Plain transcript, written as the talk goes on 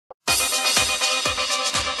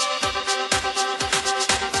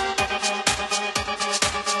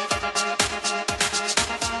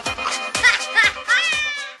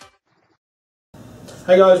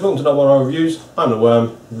Hey guys, welcome to another one of our reviews. I'm the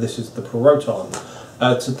Worm, this is the Proton.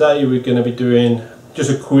 Today we're going to be doing just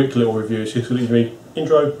a quick little review. It's just going to be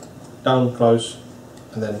intro, down, close,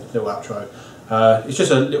 and then a little outro. It's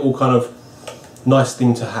just a little kind of nice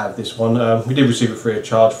thing to have, this one. We did receive it free of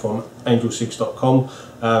charge from AngelCigs.com.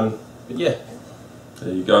 But yeah.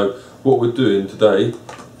 There you go. What we're doing today,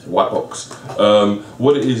 it's a white box.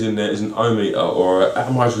 What it is in there is an ohmmeter, or an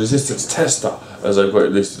atomizer resistance tester, as they've got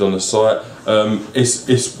it listed on the site.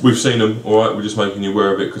 We've seen them, alright, we're just making you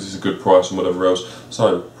aware of it because it's a good price and whatever else.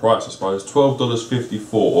 So, price I suppose,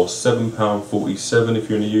 $12.54 or £7.47 if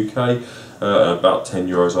you're in the UK, about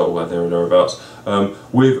 €10 or there and thereabouts,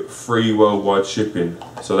 with free worldwide shipping.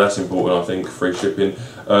 So that's important, I think, free shipping.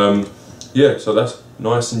 Yeah, so that's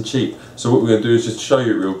nice and cheap. So what we're going to do is just show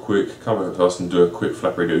you it real quick, come back to us and do a quick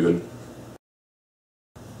flapperygoogan.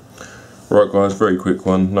 Right guys, very quick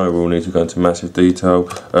one, no real need to go into massive detail.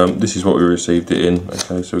 This is what we received it in.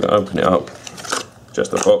 Okay, so we're going to open it up,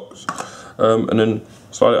 just a box, and then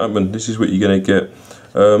slide it open. This is what you're going to get.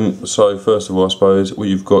 So first of all, I suppose what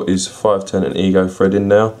you've got is 510 and Ego thread in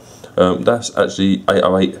now. That's actually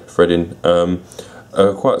 808 threading.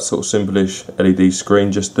 Quite sort of simple-ish LED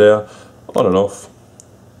screen just there, on and off,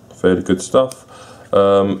 fairly good stuff.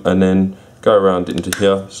 And then go around into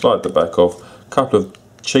here, slide the back off, couple of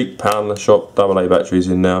cheap pound shop AA batteries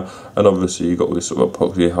in now, and obviously you've got this sort of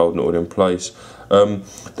epoxy holding it all in place.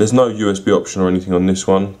 There's no USB option or anything on this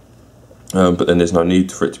one, but then there's no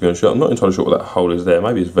need for it, to be honest. I'm not entirely sure what that hole is there,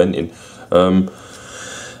 maybe it's venting.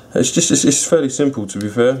 It's fairly simple, to be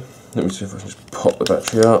fair. Let me see if I can just pop the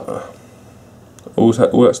battery out. All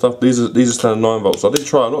that stuff. These are standard 9 volts. I did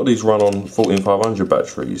try, a lot of these run on 14500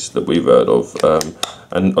 batteries that we've heard of,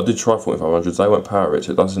 and I did try 14500s. They won't power it,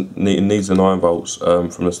 so it needs the 9 volts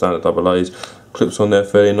from the standard AA's. Clips on there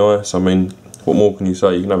fairly nice. I mean, what more can you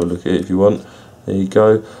say? You can have a look at it if you want. There you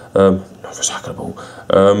go. Not recyclable.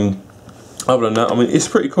 Other than that, I mean, it's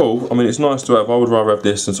pretty cool. I mean, it's nice to have. I would rather have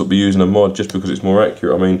this than sort of be using a mod just because it's more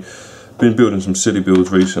accurate. I mean, been building some silly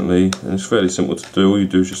builds recently, and it's fairly simple to do. All you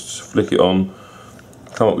do is just flick it on,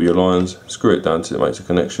 come up with your lines, screw it down till it makes a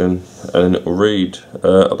connection, and then it will read. I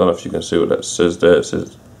don't know if you can see what that says there. It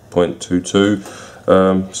says 0.22.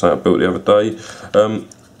 Something I built the other day.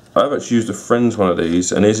 I've actually used a friend's one of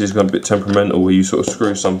these, and this is going to be a bit temperamental, where you sort of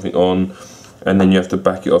screw something on, and then you have to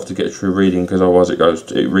back it off to get a true reading, because otherwise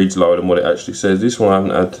it reads lower than what it actually says. This one I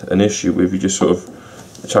haven't had an issue with. You just sort of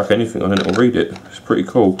chuck anything on and it'll read it. It's pretty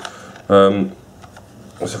cool.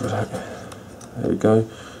 Let's have a look. There we go.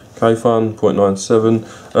 K-Fun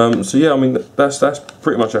 0.97. So yeah, I mean that's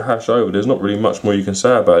pretty much a hash over. There's not really much more you can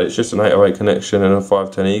say about it. It's just an 808 connection and a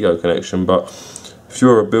 510 Ego connection. But if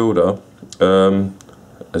you're a builder,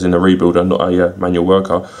 as in a rebuilder, not a manual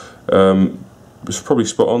worker, it's probably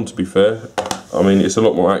spot on, to be fair. I mean, it's a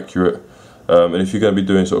lot more accurate. And if you're going to be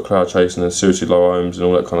doing sort of cloud chasing and seriously low ohms and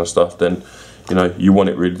all that kind of stuff, then you know you want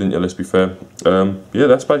it really, didn't you? Let's be fair. Yeah,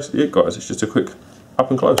 that's basically it, guys. It's just a quick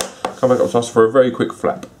up and close. Come back up to us for a very quick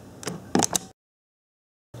flap.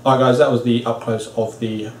 Alright guys, that was the up close of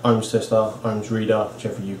the ohms tester, ohms reader,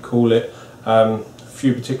 whichever you call it. A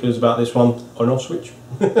few particulars about this one. On off switch.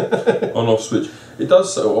 On off switch. It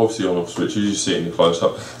does say, obviously on off switch, as you see in the close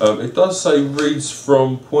up. It does say reads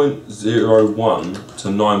from 0.01 to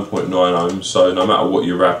 9.9 ohms, so no matter what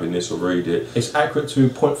you're wrapping, this will read it. It's accurate to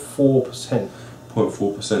 0.4%.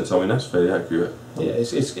 0.4%, so I mean that's fairly accurate. Yeah,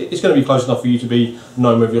 it's going to be close enough for you to be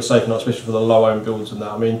knowing whether you're safe or not, especially for the low ohm builds and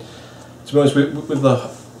that. I mean, to be honest, with the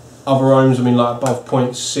other ohms, I mean, like above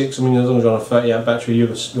 0.6, I mean, as long as you're on a 30 amp battery,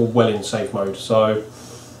 you're well in safe mode. So,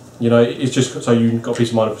 you know, it's just so you've got peace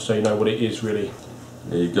of mind, so you know what it is really.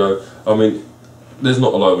 There you go. I mean, there's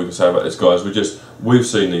not a lot we can say about this, guys. We've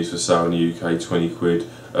seen these for sale in the UK, 20 quid,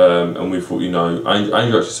 and we thought, you know, Angel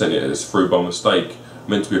actually sent it as through by mistake,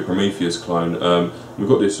 meant to be a Prometheus clone. We've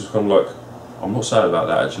got this as kind of like, I'm not sad about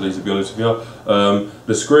that actually, to be honest with you.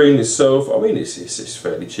 The screen itself, I mean, it's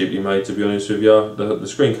fairly cheaply made, to be honest with you. The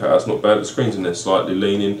screen cutout's not bad. The screen's in there slightly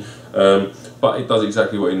leaning, but it does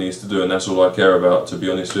exactly what it needs to do, and that's all I care about, to be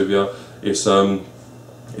honest with you.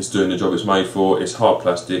 It's doing the job it's made for. It's hard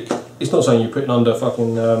plastic. It's not saying you're putting under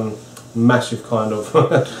fucking massive kind of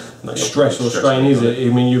stress or strain, is it?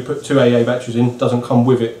 I mean, you put 2 AA batteries in, doesn't come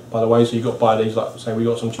with it, by the way, so you've got to buy these, like say we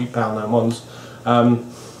got some cheap pound name ones.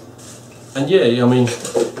 And yeah, I mean,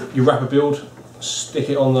 you wrap a build, stick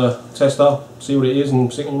it on the tester, see what it is, and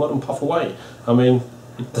stick it in your mod and puff away. I mean,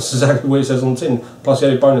 that's exactly what it says on the tin. Plus the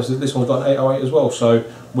added bonus is this one's got an 808 as well, so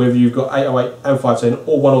whether you've got 808 and 510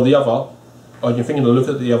 or one or the other, or you're thinking to look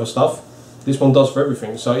at the other stuff, this one does for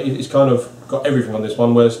everything. So it's kind of got everything on this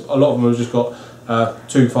one, whereas a lot of them have just got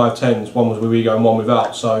two 510s, one was with e-go and one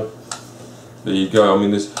without. So there you go. I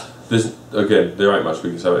mean, there's again, there ain't much we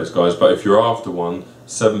can say about this, guys. But if you're after one,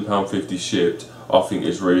 £7.50 shipped, I think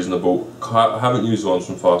it's reasonable. I haven't used ones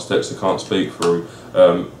from Fastex, I can't speak for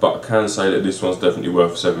them, but I can say that this one's definitely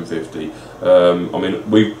worth £7.50. I mean,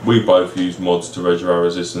 we both use mods to register our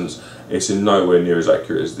resistance. It's in nowhere near as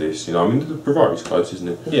accurate as this. You know, I mean, the Bravari's close, isn't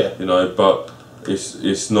it? Yeah. You know, but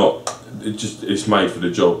it's not. It's made for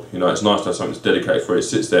the job. You know, it's nice to have something that's dedicated for it. It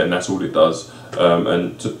sits there and that's all it does.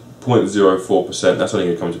 And to 0.04%, that's only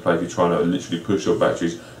going to come into play if you're trying to literally push your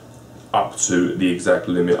batteries up to the exact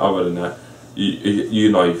limit. Other than that,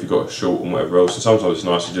 you know if you've got a short and whatever else. So sometimes it's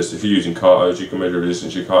nice to just, if you're using cartos, you can measure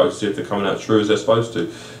resistance of your cartos to see if they're coming out true as they're supposed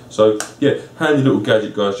to. So yeah, handy little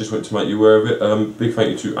gadget, guys. Just wanted to make you aware of it. Big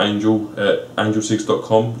thank you to Angel at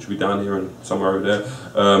AngelCigs.com, which will be down here and somewhere over there.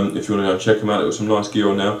 If you want to go check them out, they've got some nice gear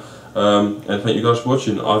on now. And thank you guys for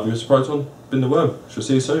watching. I've been Mr. Proton, been the Worm. Shall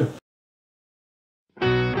see you soon.